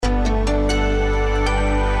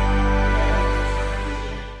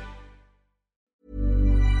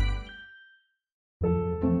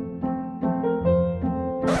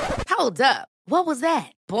Hold up. What was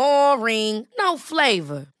that? Boring. No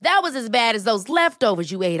flavor. That was as bad as those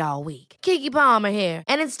leftovers you ate all week. Keke Palmer here,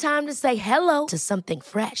 and it's time to say hello to something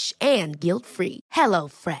fresh and guilt-free. Hello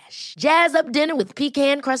Fresh. Jazz up dinner with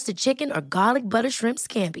pecan-crusted chicken or garlic butter shrimp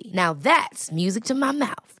scampi. Now that's music to my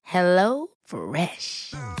mouth. Hello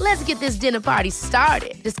Fresh. Let's get this dinner party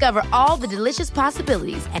started. Discover all the delicious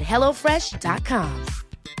possibilities at hellofresh.com.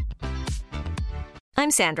 I'm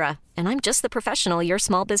Sandra, and I'm just the professional your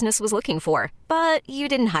small business was looking for. But you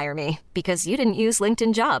didn't hire me because you didn't use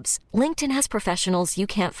LinkedIn Jobs. LinkedIn has professionals you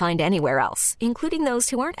can't find anywhere else, including those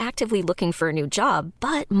who aren't actively looking for a new job,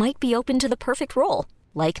 but might be open to the perfect role,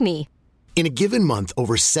 like me. In a given month,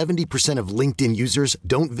 over 70% of LinkedIn users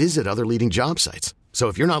don't visit other leading job sites. So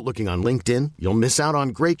if you're not looking on LinkedIn, you'll miss out on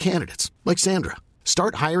great candidates like Sandra.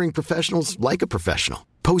 Start hiring professionals like a professional.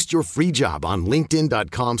 Post your free job on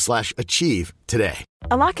linkedin.com/achieve today.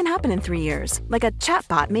 A lot can happen in 3 years, like a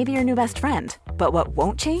chatbot may be your new best friend. But what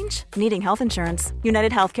won't change? Needing health insurance.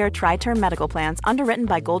 United Healthcare Tri-Term Medical Plans, underwritten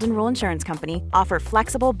by Golden Rule Insurance Company, offer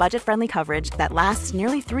flexible, budget-friendly coverage that lasts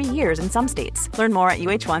nearly 3 years in some states. Learn more at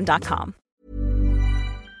uh1.com.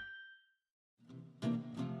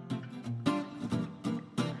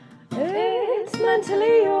 It's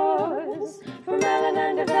mentally yours from Ellen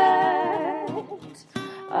and Yvette.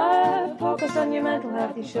 A focus on your mental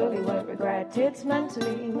health you surely won't regret. It's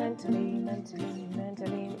mentally yours.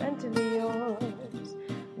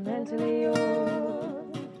 Mentally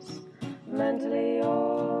yours. Mentally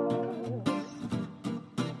yours.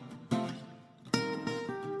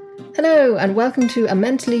 Hello and welcome to a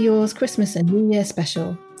Mentally Yours Christmas and New Year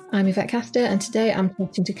special. I'm Yvette Castor and today I'm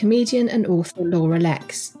talking to comedian and author Laura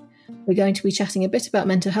Lexx. We're going to be chatting a bit about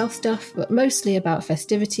mental health stuff, but mostly about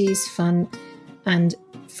festivities, fun, and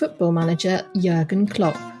football manager Jurgen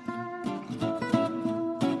Klopp.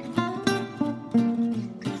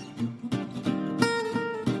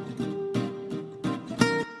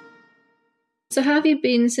 So how have you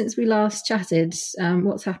been since we last chatted?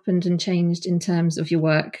 What's happened and changed in terms of your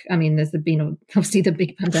work? I mean, there's been obviously the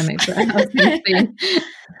big pandemic, but how's things been?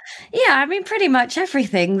 Yeah, I mean, pretty much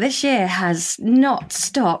everything this year has not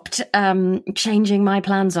stopped changing my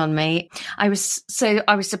plans on me. I was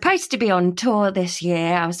supposed to be on tour this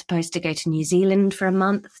year. I was supposed to go to New Zealand for a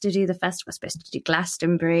month to do the festival. I was supposed to do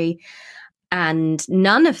Glastonbury, and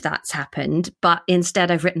none of that's happened. But instead,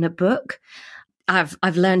 I've written a book.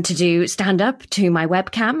 I've learned to do stand-up to my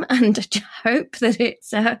webcam and hope that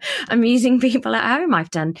it's amusing people at home.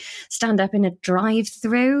 I've done stand-up in a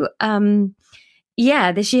drive-through.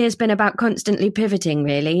 This year's been about constantly pivoting,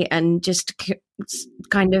 really, and just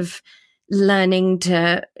kind of learning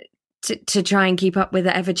to try and keep up with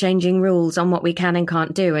the ever-changing rules on what we can and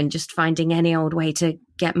can't do, and just finding any old way to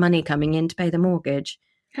get money coming in to pay the mortgage.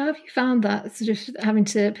 How have you found that, sort of having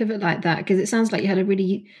to pivot like that? Because it sounds like you had a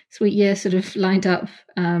really sweet year sort of lined up,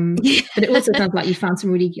 but it also sounds like you found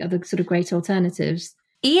some really other sort of great alternatives.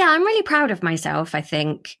 Yeah, I'm really proud of myself, I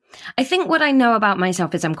think. I think what I know about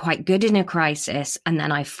myself is I'm quite good in a crisis and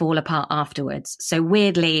then I fall apart afterwards. So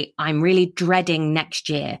weirdly, I'm really dreading next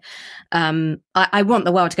year. I want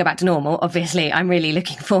the world to go back to normal, obviously. I'm really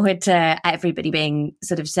looking forward to everybody being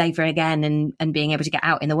sort of safer again and being able to get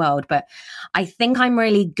out in the world. But I think I'm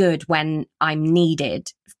really good when I'm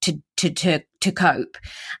needed to cope.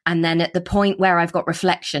 And then at the point where I've got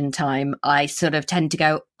reflection time, I sort of tend to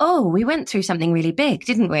go, oh, we went through something really big,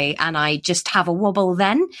 didn't we? And I just have a wobble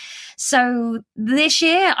then. So this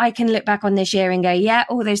year I can look back on this year and go, yeah,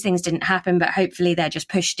 all those things didn't happen, but hopefully they're just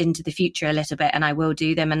pushed into the future a little bit and I will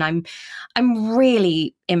do them. And I'm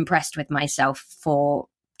really impressed with myself for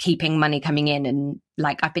keeping money coming in. And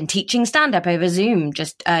like, I've been teaching stand-up over Zoom,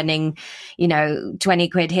 just earning, 20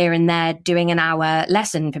 quid here and there, doing an hour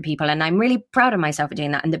lesson for people. And I'm really proud of myself for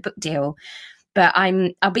doing that, and the book deal. But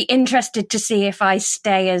I'll be interested to see if I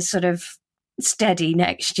stay as sort of steady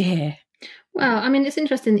next year. Well, I mean, it's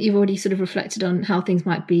interesting that you've already sort of reflected on how things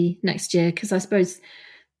might be next year, because I suppose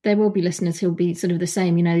there will be listeners who'll be sort of the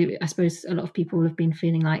same. I suppose a lot of people have been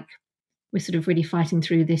feeling like we're sort of really fighting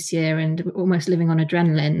through this year and almost living on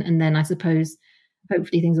adrenaline. And then I suppose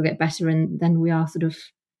hopefully things will get better, and then we are sort of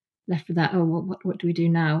left with that, what do we do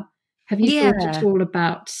now? Have you thought at all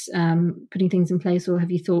about putting things in place, or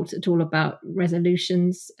have you thought at all about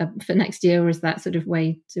resolutions for next year, or is that sort of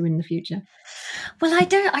way to in the future? Well,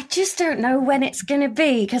 I just don't know when it's going to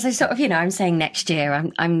be, because I sort of, I'm saying next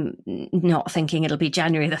year. I'm not thinking it'll be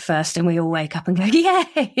January the 1st and we all wake up and go,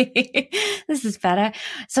 yay, this is better.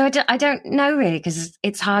 So I don't know really, because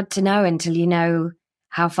it's hard to know until you know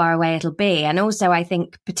how far away it'll be. And also, I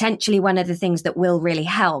think potentially one of the things that will really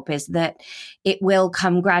help is that it will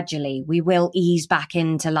come gradually. We will ease back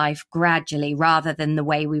into life gradually, rather than the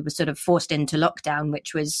way we were sort of forced into lockdown,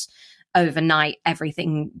 which was overnight,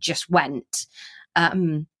 everything just went.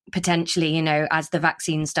 Potentially, as the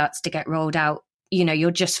vaccine starts to get rolled out,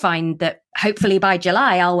 you'll just find that hopefully by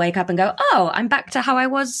July, I'll wake up and go, oh, I'm back to how I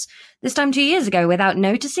was this time 2 years ago without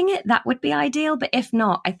noticing it. That would be ideal. But if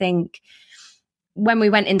not, I think when we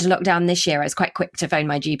went into lockdown this year, I was quite quick to phone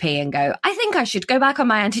my GP and go, I think I should go back on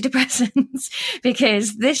my antidepressants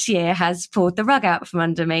because this year has pulled the rug out from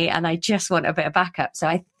under me and I just want a bit of backup. So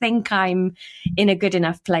I think I'm in a good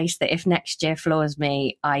enough place that if next year floors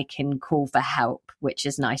me, I can call for help, which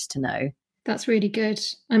is nice to know. That's really good.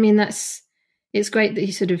 I mean, it's great that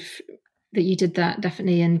you did that,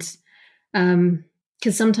 definitely. And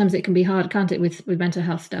because sometimes it can be hard, can't it, with mental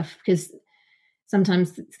health stuff, because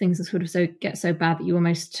sometimes things are sort of get so bad that you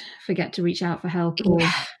almost forget to reach out for help, or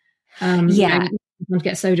you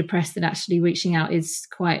get so depressed that actually reaching out is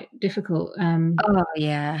quite difficult. Oh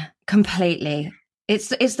yeah, completely. It's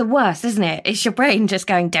the worst, isn't it? It's your brain just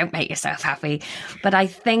going, don't make yourself happy. But I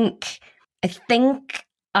think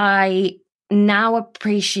I now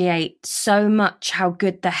appreciate so much how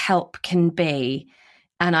good the help can be.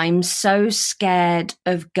 And I'm so scared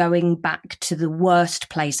of going back to the worst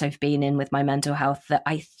place I've been in with my mental health that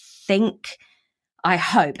I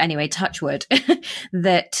hope, anyway, touch wood,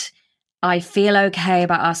 that I feel okay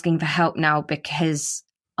about asking for help now, because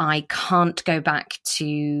I can't go back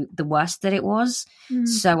to the worst that it was.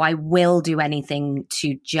 So I will do anything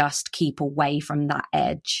to just keep away from that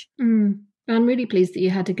edge. I'm really pleased that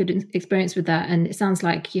you had a good experience with that. And it sounds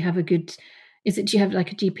like you have do you have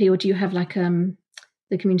like a GP, or do you have like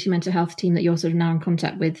the community mental health team that you're sort of now in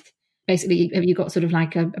contact with? Basically, have you got sort of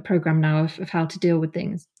like a program now of how to deal with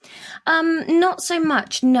things? Not so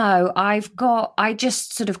much, no. I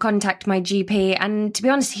just sort of contact my GP, and to be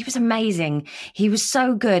honest, he was amazing. He was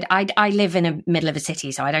so good. I live in the middle of a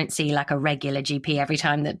city, so I don't see like a regular GP every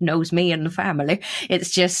time that knows me and the family.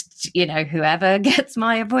 It's just, whoever gets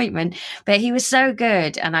my appointment. But he was so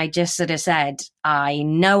good. And I just sort of said, I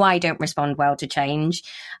know I don't respond well to change.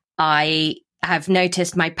 I have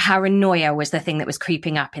noticed my paranoia was the thing that was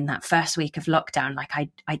creeping up in that first week of lockdown. Like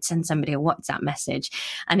I'd send somebody a WhatsApp message,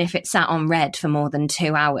 and if it sat on red for more than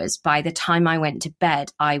 2 hours, by the time I went to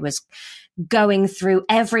bed, I was going through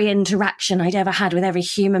every interaction I'd ever had with every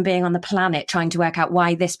human being on the planet, trying to work out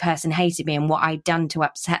why this person hated me and what I'd done to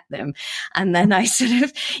upset them. And then I sort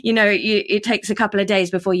of, it takes a couple of days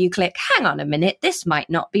before you click, hang on a minute, this might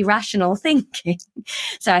not be rational thinking.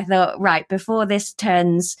 So I thought, right, before this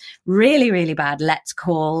turns really, really bad, let's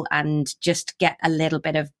call and just get a little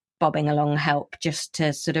bit of bobbing along help, just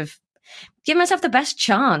to sort of give myself the best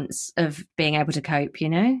chance of being able to cope,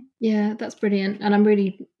 Yeah, that's brilliant. And I'm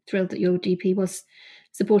really thrilled that your GP was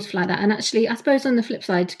supportive like that. And actually, I suppose on the flip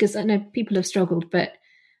side, because I know people have struggled, but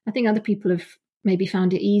I think other people have maybe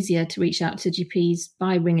found it easier to reach out to GPs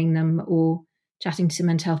by ringing them or chatting to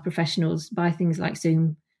mental health professionals by things like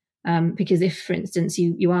Zoom. Because if, for instance,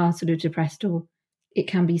 you are sort of depressed, or it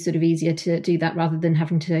can be sort of easier to do that rather than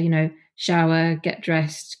having to, shower, get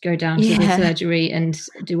dressed, go down to the surgery and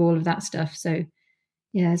do all of that stuff. So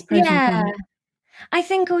yeah, it's pros and cons. I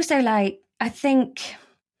think also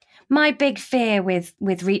my big fear with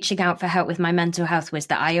reaching out for help with my mental health was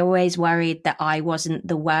that I always worried that I wasn't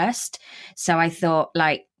the worst. So I thought,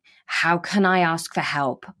 like, how can I ask for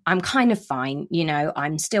help? I'm kind of fine.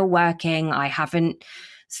 I'm still working. I haven't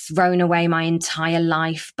thrown away my entire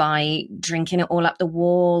life by drinking it all up the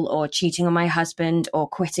wall, or cheating on my husband, or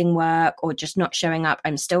quitting work, or just not showing up.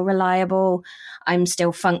 I'm still reliable. I'm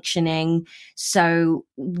still functioning. So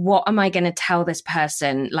what am I going to tell this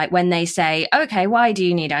person? Like, when they say, okay, why do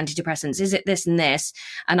you need antidepressants? Is it this and this?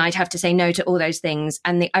 And I'd have to say no to all those things.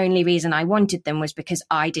 And the only reason I wanted them was because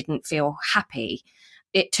I didn't feel happy.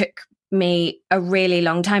 It took me a really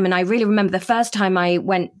long time. And I really remember the first time I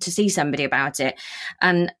went to see somebody about it,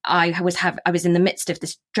 and I was in the midst of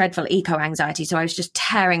this dreadful eco anxiety. So I was just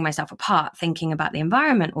tearing myself apart, thinking about the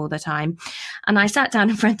environment all the time. And I sat down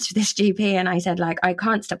in front of this GP and I said, like, I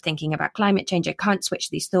can't stop thinking about climate change. I can't switch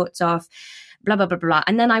these thoughts off, blah, blah, blah, blah.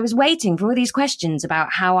 And then I was waiting for all these questions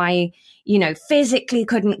about how I, physically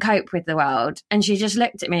couldn't cope with the world. And she just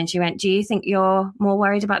looked at me and she went, do you think you're more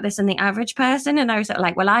worried about this than the average person? And I was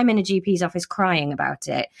like, well, I'm in a GP's office crying about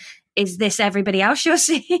it. Is this everybody else you're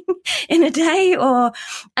seeing in a day?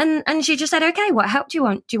 And she just said, okay, what help do you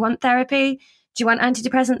want? Do you want therapy? Do you want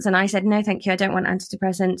antidepressants? And I said, no, thank you. I don't want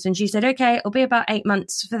antidepressants. And she said, okay, it'll be about 8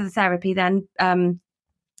 months for the therapy then.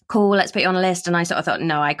 cool, let's put you on a list. And I sort of thought,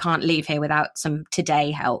 no, I can't leave here without some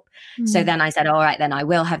today help. So then I said, all right, then I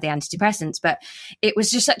will have the antidepressants. But it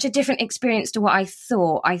was just such a different experience to what I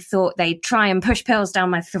thought. I thought they'd try and push pills down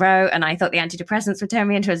my throat, and I thought the antidepressants would turn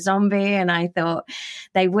me into a zombie, and I thought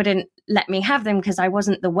they wouldn't let me have them because I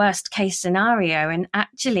wasn't the worst case scenario. And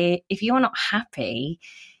actually, if you're not happy,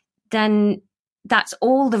 then that's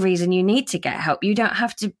all the reason you need to get help. You don't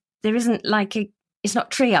have to, there isn't like it's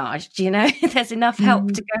not triaged, you know, there's enough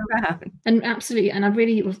help to go around. And absolutely. And I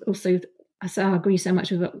really also, I agree so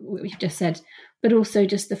much with what you've just said, but also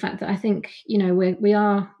just the fact that I think, you know,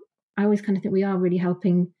 I always kind of think we are really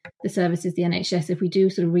helping the services, the NHS, if we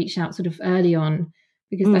do sort of reach out sort of early on,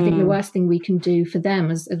 because I think the worst thing we can do for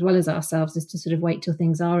them as well as ourselves is to sort of wait till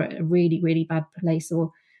things are at a really, really bad place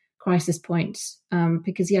or crisis point,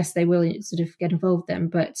 because yes, they will sort of get involved then,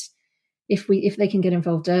 but if they can get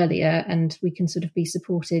involved earlier and we can sort of be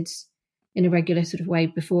supported in a regular sort of way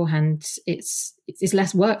beforehand, it's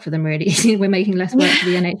less work for them, really. We're making less work for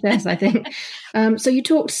the NHS, I think. So you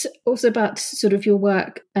talked also about sort of your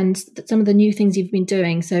work and some of the new things you've been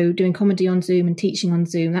doing. So doing comedy on Zoom and teaching on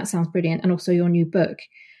Zoom, that sounds brilliant. And also your new book.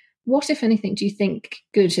 What, if anything, do you think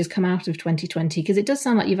good has come out of 2020? Because it does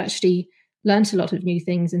sound like you've actually learned a lot of new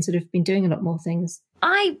things and sort of been doing a lot more things.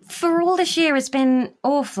 For all this year has been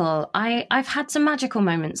awful. I've had some magical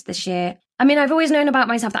moments this year. I mean, I've always known about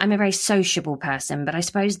myself that I'm a very sociable person, but I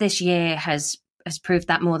suppose this year has proved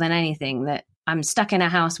that more than anything, that I'm stuck in a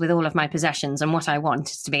house with all of my possessions and what I want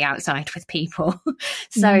is to be outside with people.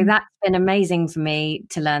 So that's been amazing for me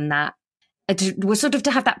to learn that, to sort of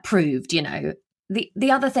to have that proved, you know.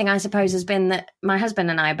 The other thing, I suppose, has been that my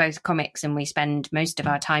husband and I are both comics and we spend most of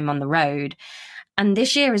our time on the road. And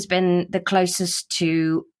this year has been the closest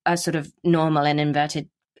to a sort of normal, in inverted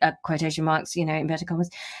quotation marks, you know, inverted commas,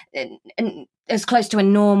 and as close to a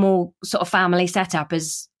normal sort of family setup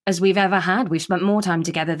as we've ever had. We've spent more time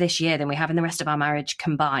together this year than we have in the rest of our marriage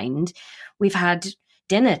combined. We've had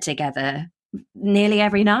dinner together nearly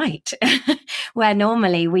every night, where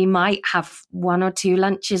normally we might have 1 or 2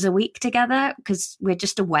 lunches a week together because we're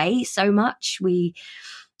just away so much. We,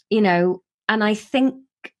 you know, and I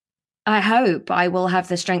hope I will have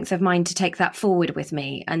the strength of mind to take that forward with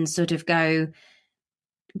me and sort of go,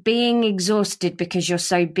 being exhausted because you're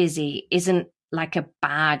so busy isn't like a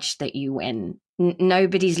badge that you win.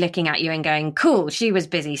 Nobody's looking at you and going, cool, she was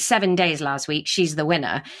busy 7 days last week, she's the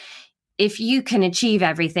winner. If you can achieve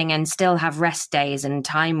everything and still have rest days and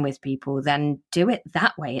time with people, then do it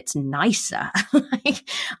that way. It's nicer.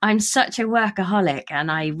 I'm such a workaholic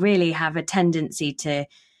and I really have a tendency to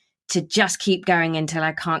just keep going until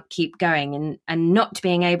I can't keep going. And not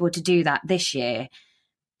being able to do that this year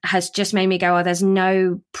has just made me go, oh, there's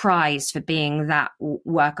no prize for being that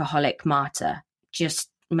workaholic martyr. Just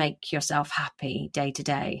make yourself happy day to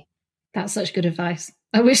day. That's such good advice.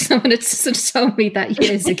 I wish someone had sort of told me that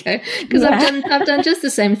years ago, because I've done just the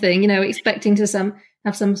same thing, you know, expecting to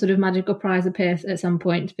have some sort of magical prize appear at some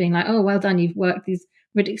point, being like, oh, well done, you've worked these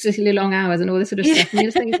ridiculously long hours and all this sort of stuff. And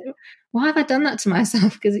you're just thinking, why have I done that to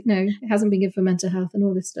myself? Because, you know, it hasn't been good for mental health and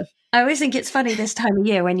all this stuff. I always think it's funny this time of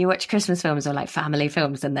year when you watch Christmas films or like family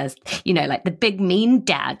films and there's, you know, like the big mean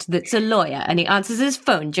dad that's a lawyer and he answers his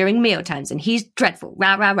phone during mealtimes and he's dreadful,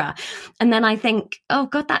 rah, rah, rah. And then I think, oh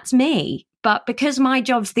God, that's me. But because my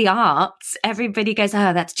job's the arts, everybody goes,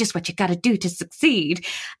 oh, that's just what you got to do to succeed.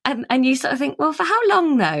 And you sort of think, well, for how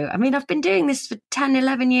long though? I mean, I've been doing this for 10,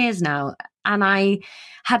 11 years now. And I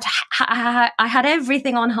had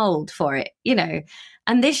everything on hold for it, you know.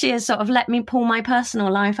 And this year sort of let me pull my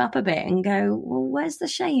personal life up a bit and go, well, where's the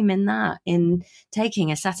shame in that? In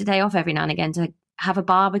taking a Saturday off every now and again to have a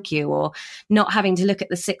barbecue, or not having to look at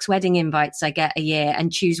the 6 wedding invites I get a year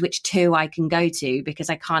and choose which 2 I can go to because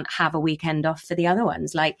I can't have a weekend off for the other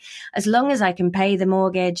ones. Like, as long as I can pay the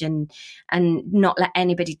mortgage and not let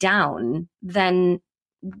anybody down, then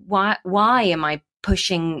why am I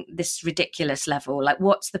pushing this ridiculous level? Like,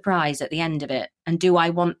 what's the prize at the end of it? And do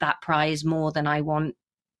I want that prize more than I want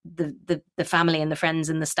the family and the friends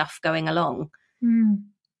and the stuff going along?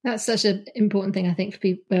 That's such an important thing, I think, for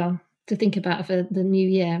people to think about for the new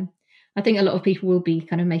year. I think a lot of people will be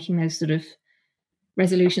kind of making those sort of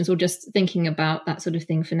resolutions or just thinking about that sort of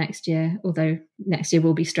thing for next year, although next year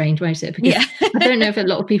will be strange, won't it? Because I don't know if a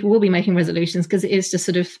lot of people will be making resolutions, because it is just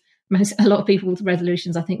sort of a lot of people's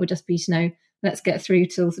resolutions, I think, would just be to know, let's get through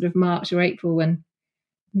till sort of March or April when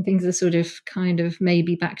things are sort of kind of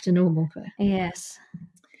maybe back to normal. Yes.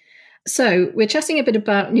 So we're chatting a bit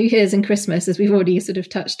about New Year's and Christmas, as we've already sort of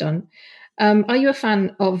touched on. Are you a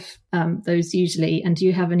fan of those usually? And do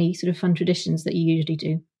you have any sort of fun traditions that you usually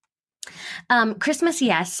do? Christmas,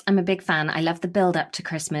 yes, I'm a big fan. I love the build up to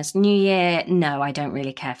Christmas. New Year, no, I don't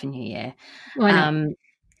really care for New Year. Why not?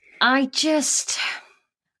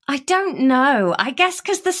 I don't know. I guess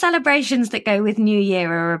because the celebrations that go with New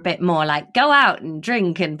Year are a bit more like go out and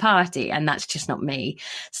drink and party, and that's just not me.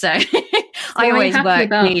 So I always work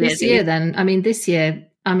about New Year's this year. Eve. Then, I mean, this year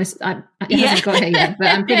it hasn't got here yet, but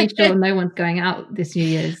I'm pretty sure no one's going out this New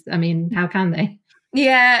Year's. I mean, how can they?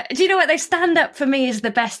 Yeah. Do you know what? They stand up for me is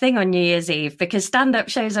the best thing on New Year's Eve, because stand up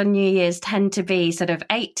shows on New Year's tend to be sort of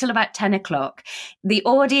 8 till about 10 o'clock. The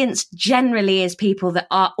audience generally is people that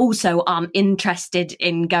are also interested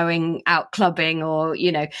in going out clubbing or,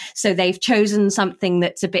 you know, so they've chosen something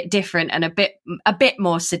that's a bit different and a bit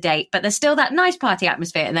more sedate, but there's still that nice party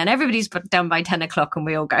atmosphere. And then everybody's done by 10 o'clock and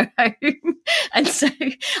we all go home. And so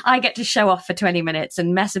I get to show off for 20 minutes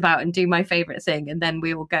and mess about and do my favorite thing. And then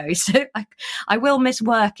we all go. So I will miss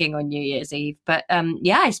working on New Year's Eve, but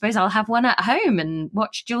yeah, I suppose I'll have one at home and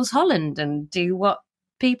watch Jules Holland and do what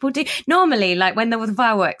people do normally. Like when the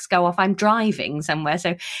fireworks go off, I'm driving somewhere,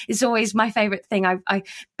 so it's always my favorite thing.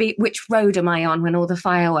 Which road am I on when all the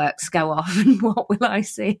fireworks go off, and what will I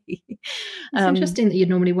see? It's interesting that you'd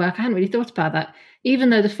normally work. I hadn't really thought about that,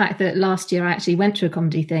 even though the fact that last year I actually went to a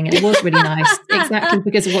comedy thing and it was really nice, exactly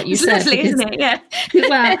because of what you said. Lovely, isn't it? Yeah.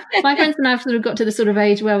 Well, my friends and I have sort of got to the sort of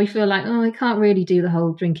age where we feel like, oh, I can't really do the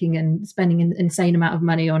whole drinking and spending an insane amount of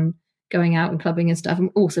money on going out and clubbing and stuff. And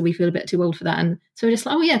also we feel a bit too old for that. And so we're just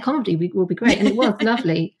like, oh yeah, comedy will be great. And it was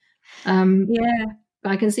lovely. Yeah.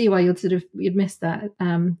 But I can see why you'd miss that.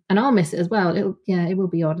 And I'll miss it as well. It will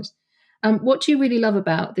be odd. What do you really love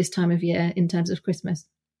about this time of year in terms of Christmas?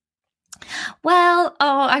 Well,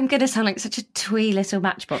 I'm going to sound like such a twee little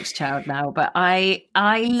Matchbox child now, but I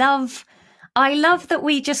love that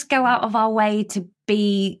we just go out of our way to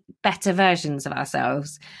be better versions of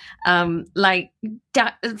ourselves. From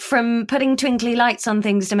putting twinkly lights on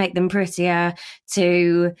things to make them prettier,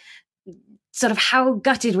 to sort of how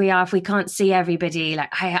gutted we are if we can't see everybody.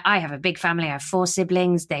 Like I have a big family. I have 4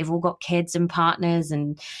 siblings. They've all got kids and partners,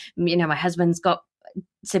 and you know, my husband's got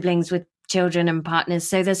siblings with children and partners.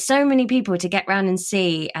 So there's so many people to get round and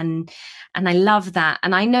see, and I love that.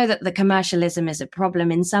 And I know that the commercialism is a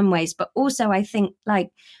problem in some ways, but also I think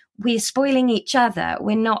like we're spoiling each other.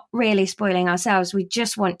 We're not really spoiling ourselves. We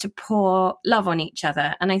just want to pour love on each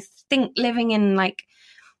other. And I think living in like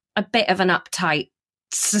a bit of an uptight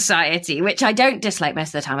society, which I don't dislike most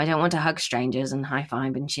of the time. I don't want to hug strangers and high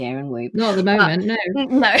five and cheer and whoop. Not at the moment,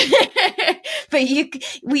 no. But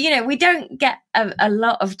we don't get a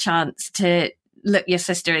lot of chance to look your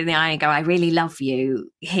sister in the eye and go, I really love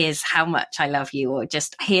you. Here's how much I love you. Or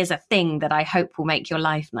just here's a thing that I hope will make your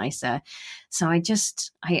life nicer. So I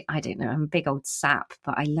don't know. I'm a big old sap,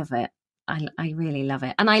 but I love it. I really love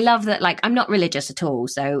it. And I love that, like, I'm not religious at all.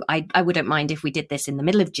 So I wouldn't mind if we did this in the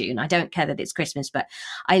middle of June. I don't care that it's Christmas, but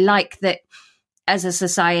I like that as a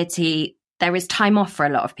society, there is time off for a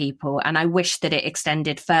lot of people. And I wish that it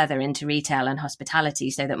extended further into retail and hospitality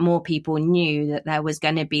so that more people knew that there was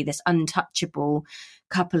going to be this untouchable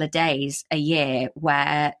couple of days a year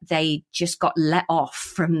where they just got let off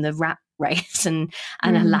from the rat race and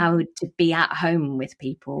allowed to be at home with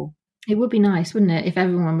people. It would be nice, wouldn't it, if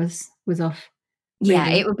everyone was off? Really? Yeah,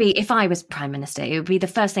 it would be, if I was Prime Minister, it would be the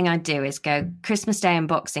first thing I'd do is go Christmas Day and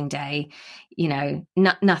Boxing Day, you know,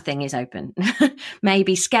 nothing is open.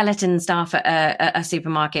 Maybe skeleton staff at a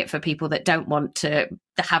supermarket for people that don't want to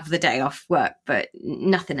have the day off work, but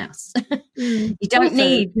nothing else. You don't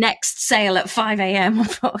need next sale at 5 a.m. on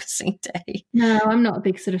Boxing Day. No, I'm not a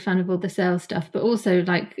big sort of fan of all the sales stuff, but also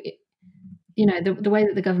like, you know, the way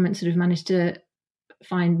that the government sort of managed to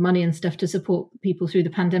find money and stuff to support people through the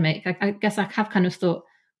pandemic, I guess I have kind of thought,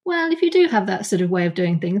 well, if you do have that sort of way of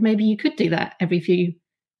doing things, maybe you could do that every year,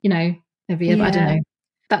 Yeah. But I don't know.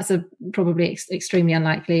 That's probably extremely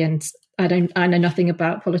unlikely, and I know nothing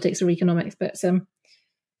about politics or economics, but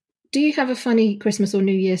do you have a funny Christmas or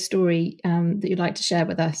New Year story that you'd like to share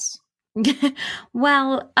with us?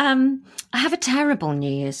 Well, I have a terrible New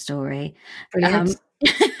Year story. Brilliant.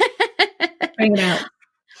 Bring it out.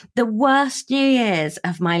 The worst New Year's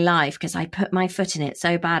of my life, because I put my foot in it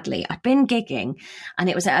so badly. I'd been gigging, and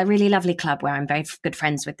it was at a really lovely club where I'm very good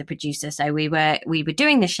friends with the producer. So we were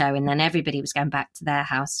doing the show, and then everybody was going back to their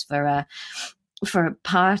house for a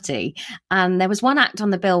party. And there was one act on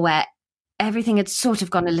the bill where everything had sort of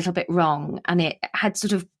gone a little bit wrong, and it had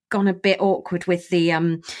sort of gone a bit awkward with the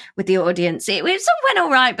audience. It sort of went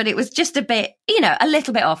all right, but it was just a bit, a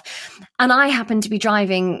little bit off. And I happened to be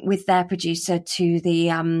driving with their producer to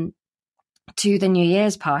the New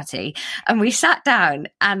Year's party, and we sat down,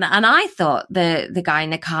 and I thought the guy in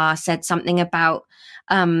the car said something about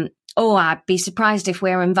oh, I'd be surprised if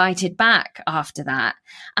we're invited back after that.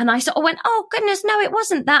 And I sort of went, oh, goodness, no, it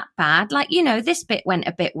wasn't that bad. Like, this bit went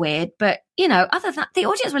a bit weird, but, other than that, the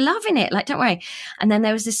audience were loving it. Like, don't worry. And then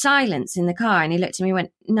there was this silence in the car and he looked at me and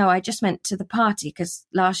went, no, I just meant to the party because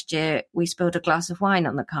last year we spilled a glass of wine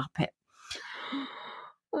on the carpet.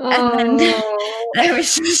 And then there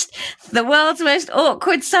was just the world's most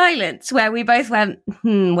awkward silence where we both went,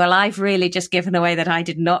 well, I've really just given away that I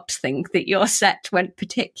did not think that your set went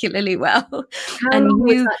particularly well. How long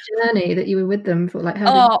was that journey that you were with them for?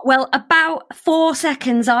 Well, about 4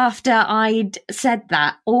 seconds after I'd said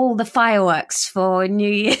that, all the fireworks for New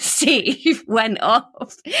Year's Eve went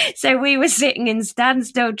off. So we were sitting in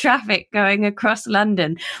standstill traffic going across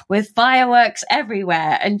London with fireworks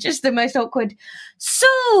everywhere and just the most awkward,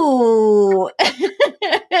 so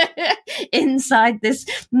inside this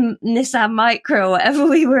Nissan Micra or whatever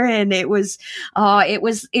we were in, it was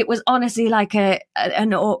honestly like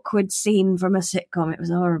an awkward scene from a sitcom. It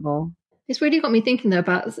was horrible. It's really got me thinking though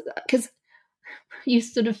about, because you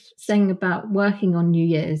sort of saying about working on New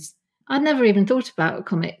Year's. I'd never even thought about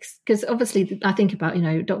comics because obviously I think about,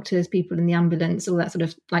 doctors, people in the ambulance, all that sort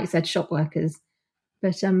of, like I said, shop workers.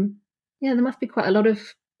 But there must be quite a lot of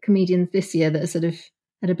comedians this year that are sort of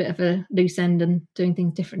at a bit of a loose end and doing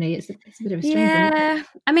things differently. It's a bit of a strange one. Yeah,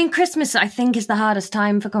 I mean, Christmas I think is the hardest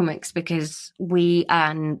time for comics because we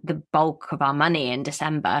earn the bulk of our money in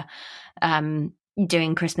December,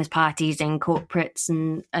 doing Christmas parties in corporates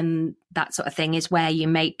and that sort of thing is where you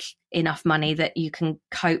make enough money that you can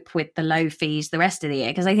cope with the low fees the rest of the year.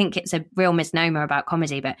 Because I think it's a real misnomer about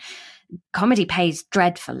comedy, but comedy pays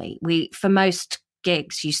dreadfully. For most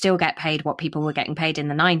gigs, you still get paid what people were getting paid in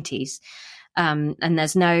the 90s. And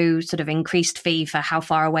there's no sort of increased fee for how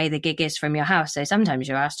far away the gig is from your house. So sometimes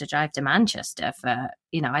you're asked to drive to Manchester for,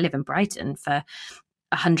 I live in Brighton, for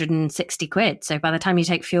 160 quid. So by the time you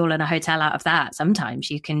take fuel and a hotel out of that,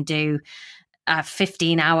 sometimes you can do a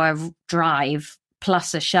 15-hour drive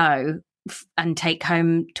plus a show and take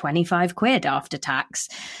home 25 quid after tax.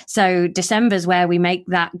 So December's where we make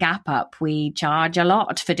that gap up. We charge a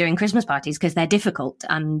lot for doing Christmas parties because they're difficult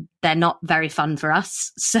and they're not very fun for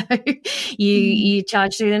us. So you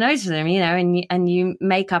charge through the nose for them, and you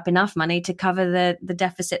make up enough money to cover the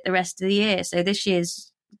deficit the rest of the year. So this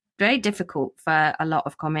year's very difficult for a lot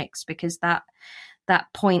of comics because that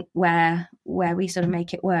point where we sort of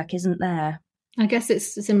make it work isn't there. I guess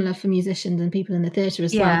it's similar for musicians and people in the theatre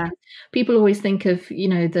as well. People always think of,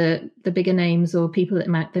 the bigger names or people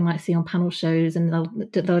that they might see on panel shows, and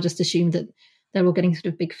they'll just assume that they're all getting sort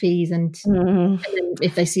of big fees. And then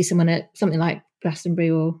if they see someone at something like Glastonbury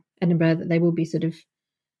or Edinburgh, that they will be sort of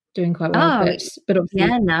doing quite well. But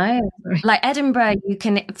obviously, like Edinburgh,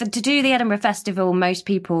 to do the Edinburgh Festival, most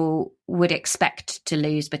people would expect to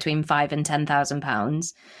lose between £5,000 and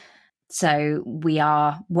 £10,000. So we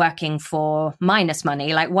are working for minus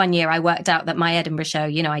money. Like one year I worked out that my Edinburgh show,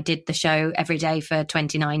 I did the show every day for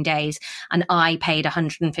 29 days and I paid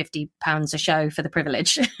 £150 a show for the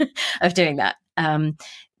privilege of doing that.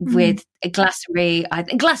 With Glastonbury, I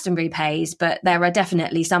think Glastonbury pays, but there are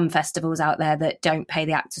definitely some festivals out there that don't pay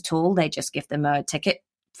the acts at all. They just give them a ticket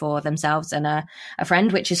for themselves and a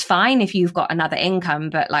friend, which is fine if you've got another income.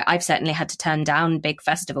 But like I've certainly had to turn down big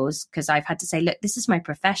festivals because I've had to say, look, this is my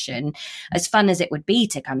profession. As fun as it would be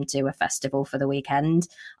to come to a festival for the weekend,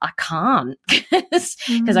 I can't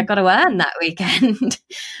because I've got to earn that weekend.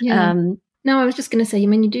 No, I was just going to say,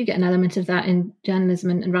 you do get an element of that in journalism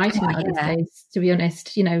and writing nowadays, to be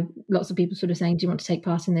honest. Lots of people sort of saying, do you want to take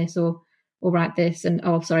part in this or write this? And,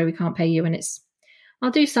 oh, sorry, we can't pay you. And I'll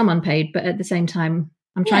do some unpaid, but at the same time,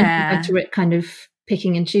 I'm trying to be better at kind of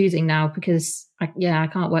picking and choosing now because, I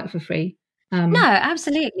can't work for free. No,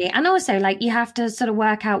 absolutely. And also, like, you have to sort of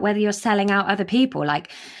work out whether you're selling out other people.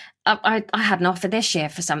 Like, I had an offer this year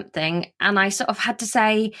for something and I sort of had to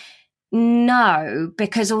say no,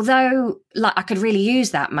 because although like I could really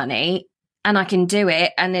use that money and I can do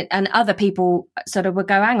it, and other people sort of would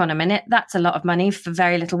go, hang on a minute, that's a lot of money for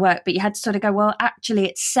very little work. But you had to sort of go, well, actually,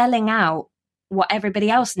 it's selling out what everybody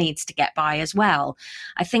else needs to get by as well.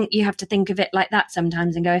 I think you have to think of it like that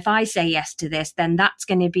sometimes and go, if I say yes to this, then that's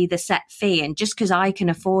going to be the set fee. And just because I can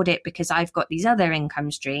afford it because I've got these other income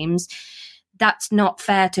streams, that's not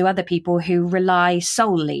fair to other people who rely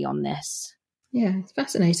solely on this. Yeah, it's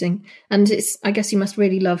fascinating. And I guess you must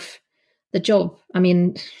really love the job. I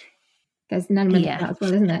mean, there's an element of that as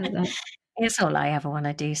well, isn't there? It's all I ever want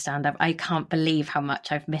to do, stand up. I can't believe how much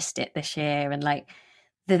I've missed it this year. And like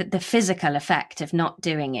the physical effect of not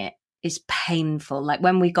doing it is painful. Like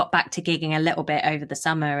when we got back to gigging a little bit over the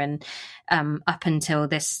summer and up until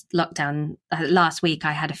this lockdown, last week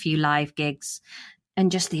I had a few live gigs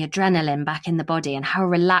and just the adrenaline back in the body and how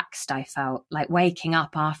relaxed I felt, like waking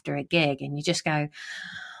up after a gig, and you just go,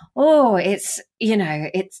 oh, it's, you know,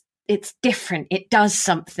 it's different. It does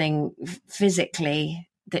something physically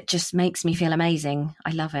that just makes me feel amazing.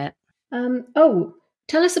 I love it.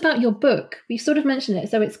 Tell us about your book. You sort of mentioned it.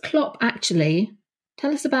 So it's Klopp, actually.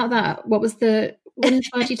 Tell us about that. What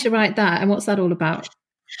inspired you to write that, and what's that all about?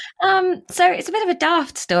 So it's a bit of a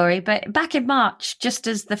daft story, but back in March, just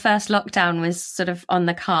as the first lockdown was sort of on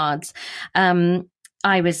the cards,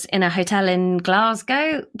 I was in a hotel in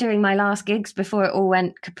Glasgow doing my last gigs before it all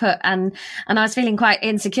went kaput, and I was feeling quite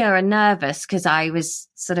insecure and nervous because I was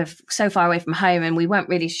sort of so far away from home, and we weren't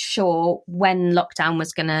really sure when lockdown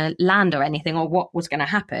was going to land or anything, or what was going to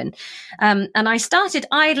happen. And I started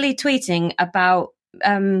idly tweeting about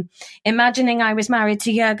imagining I was married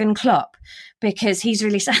to Jurgen Klopp, because he's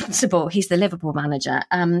really sensible. He's the Liverpool manager.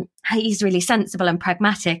 He's really sensible and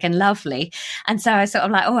pragmatic and lovely. And so I was sort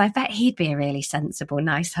of like, oh, I bet he'd be a really sensible,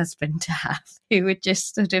 nice husband to have, who would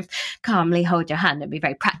just sort of calmly hold your hand and be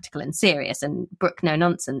very practical and serious and brook no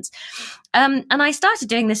nonsense. And I started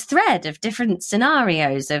doing this thread of different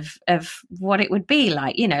scenarios of what it would be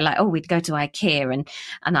like, you know, like, oh, we'd go to IKEA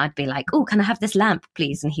and I'd be like, oh, can I have this lamp,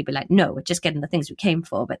 please? And he'd be like, no, we're just getting the things we came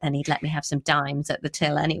for. But then he'd let me have some dimes at the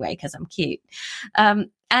till anyway, because I'm cute.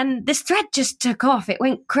 And this thread just took off. It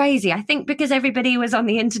went crazy. I think because everybody was on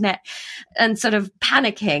the internet and sort of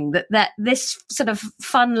panicking that this sort of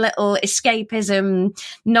fun little escapism,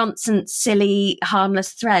 nonsense, silly,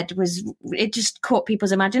 harmless thread it just caught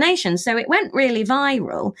people's imagination. So it went really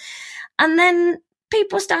viral. And then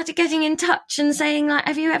people started getting in touch and saying, like,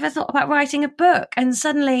 have you ever thought about writing a book? And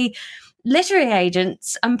suddenly literary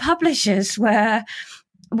agents and publishers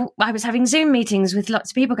I was having Zoom meetings with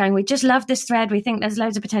lots of people going, we just love this thread. We think there's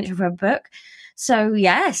loads of potential for a book. So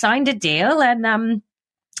yeah, signed a deal and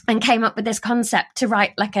came up with this concept to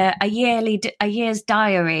write like a year's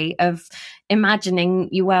diary of imagining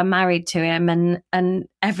you were married to him and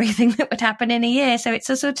everything that would happen in a year. So it's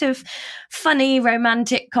a sort of funny,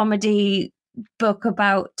 romantic comedy book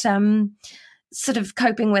about sort of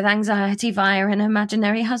coping with anxiety via an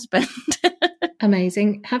imaginary husband.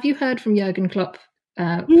 Amazing. Have you heard from Jurgen Klopp?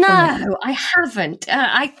 No, I haven't.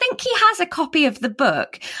 I think he has a copy of the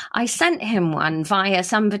book. I sent him one via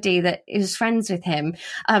somebody that is friends with him.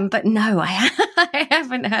 But no, I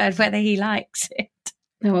haven't heard whether he likes it.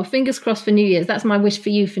 Oh, well, fingers crossed for New Year's. That's my wish for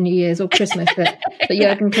you for New Year's or Christmas, that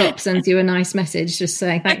Jurgen Klopp sends you a nice message just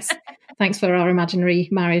saying, thanks for our imaginary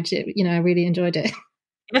marriage. I really enjoyed it.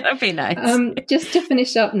 That'd be nice. Just to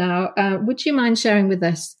finish up now, would you mind sharing with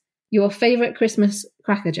us your favourite Christmas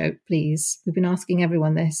cracker joke, please? We've been asking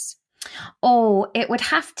everyone this. Oh, it would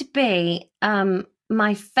have to be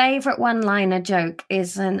my favourite one-liner joke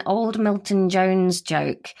is an old Milton Jones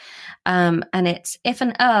joke. And it's, if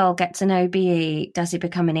an earl gets an OBE, does he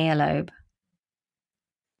become an earlobe?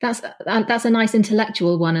 That's a nice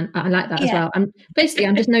intellectual one, and I like that as well. I'm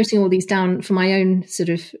just noting all these down for my own sort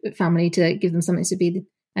of family to give them something to be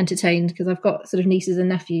entertained, because I've got sort of nieces and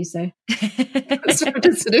nephews, so that's what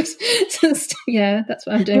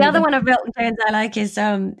I'm doing. The other one of Milton Jones I like is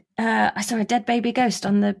I saw a dead baby ghost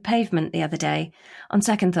on the pavement the other day. On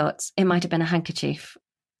second thoughts, it might have been a handkerchief.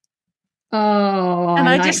 Oh, and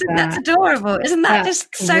I just think that's adorable. Isn't that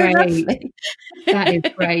just so lovely? That is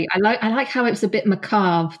great. I like how it's a bit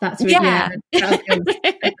macabre. That's really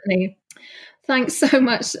definitely. Thanks so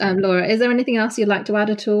much, Laura. Is there anything else you'd like to add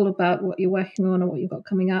at all about what you're working on or what you've got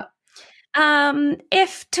coming up?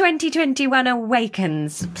 If 2021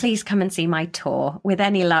 awakens, please come and see my tour. With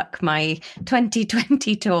any luck, my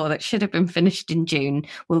 2020 tour that should have been finished in June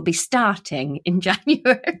will be starting in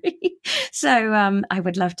January. So I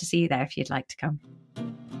would love to see you there if you'd like to come.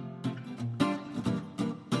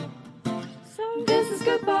 So this is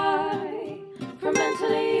goodbye from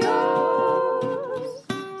Mentally Yours.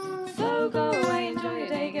 So go away, enjoy your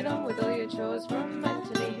day, get on with all your chores from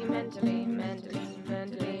mentally yours.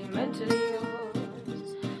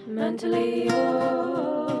 Mentally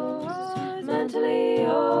yours, mentally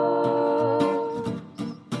yours.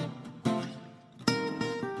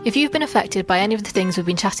 If you've been affected by any of the things we've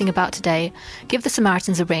been chatting about today, give the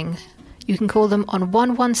Samaritans a ring. You can call them on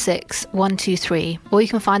 116 123, or you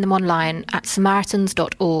can find them online at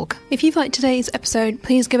samaritans.org. If you've liked today's episode,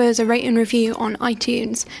 please give us a rate and review on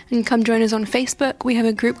iTunes, and come join us on Facebook. We have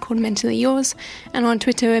a group called Mentally Yours, and on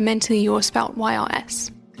Twitter we're Mentally Yours, spelled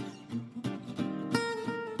YRS.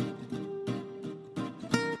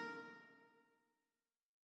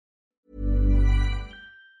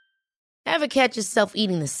 Ever catch yourself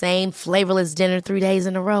eating the same flavorless dinner 3 days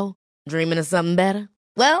in a row? Dreaming of something better?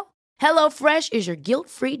 Well, HelloFresh is your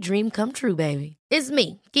guilt-free dream come true, baby. It's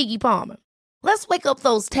me, Keke Palmer. Let's wake up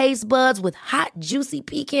those taste buds with hot, juicy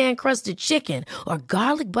pecan-crusted chicken or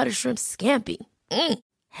garlic butter shrimp scampi.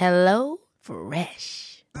 Hello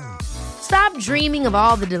Fresh. Stop dreaming of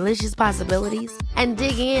all the delicious possibilities and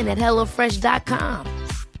dig in at HelloFresh.com.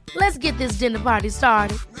 Let's get this dinner party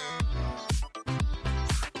started.